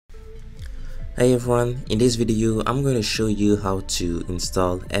Hey everyone, in this video I'm going to show you how to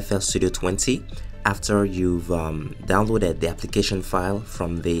install FL Studio 20 after you've downloaded the application file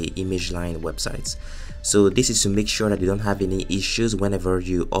from the ImageLine website. So this is to make sure that you don't have any issues whenever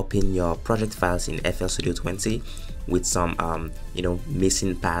you open your project files in FL Studio 20 with some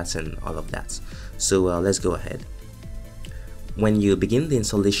missing paths and all of that. So let's go ahead. When you begin the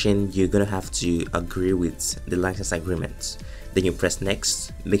installation, you're going to have to agree with the license agreement. Then you press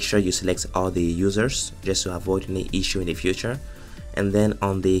next. Make sure you select all the users just to avoid any issue in the future. And then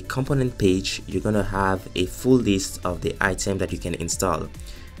on the component page, you're going to have a full list of the item that you can install.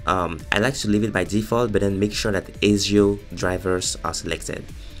 I like to leave it by default, but then make sure that ASIO drivers are selected.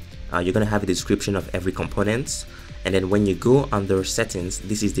 You're going to have a description of every component. And then when you go under settings,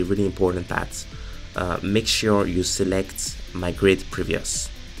 this is the really important part. Make sure you select migrate previous.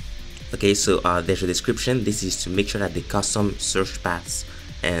 Okay, so there's a description. This is to make sure that the custom search paths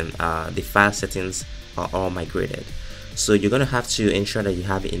and the file settings are all migrated. So you're gonna have to ensure that you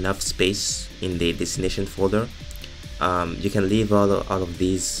have enough space in the destination folder. You can leave all of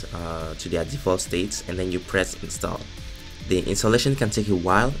these to their default states, and then you press install. The installation can take a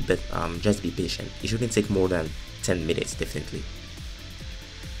while, but just be patient. It shouldn't take more than 10 minutes, definitely.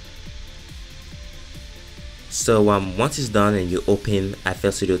 So once it's done and you open FL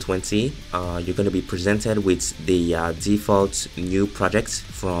Studio 20, you're going to be presented with the default new projects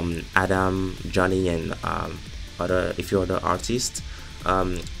from Adam, Johnny, and a few other artists.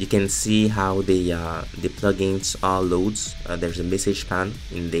 You can see how the plugins all loads. There's a message pane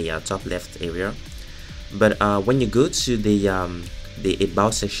in the top left area. But when you go to the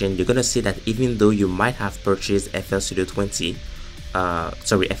about section, you're going to see that even though you might have purchased FL Studio 20,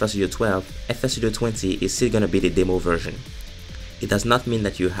 FL Studio 12, FL Studio 20 is still going to be the demo version. It does not mean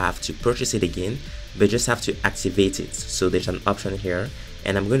that you have to purchase it again, but just have to activate it. So there's an option here,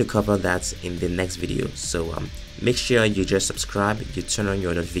 and I'm going to cover that in the next video. So make sure you just subscribe, you turn on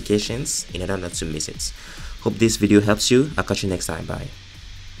your notifications in order not to miss it. Hope this video helps you. I'll catch you next time. Bye.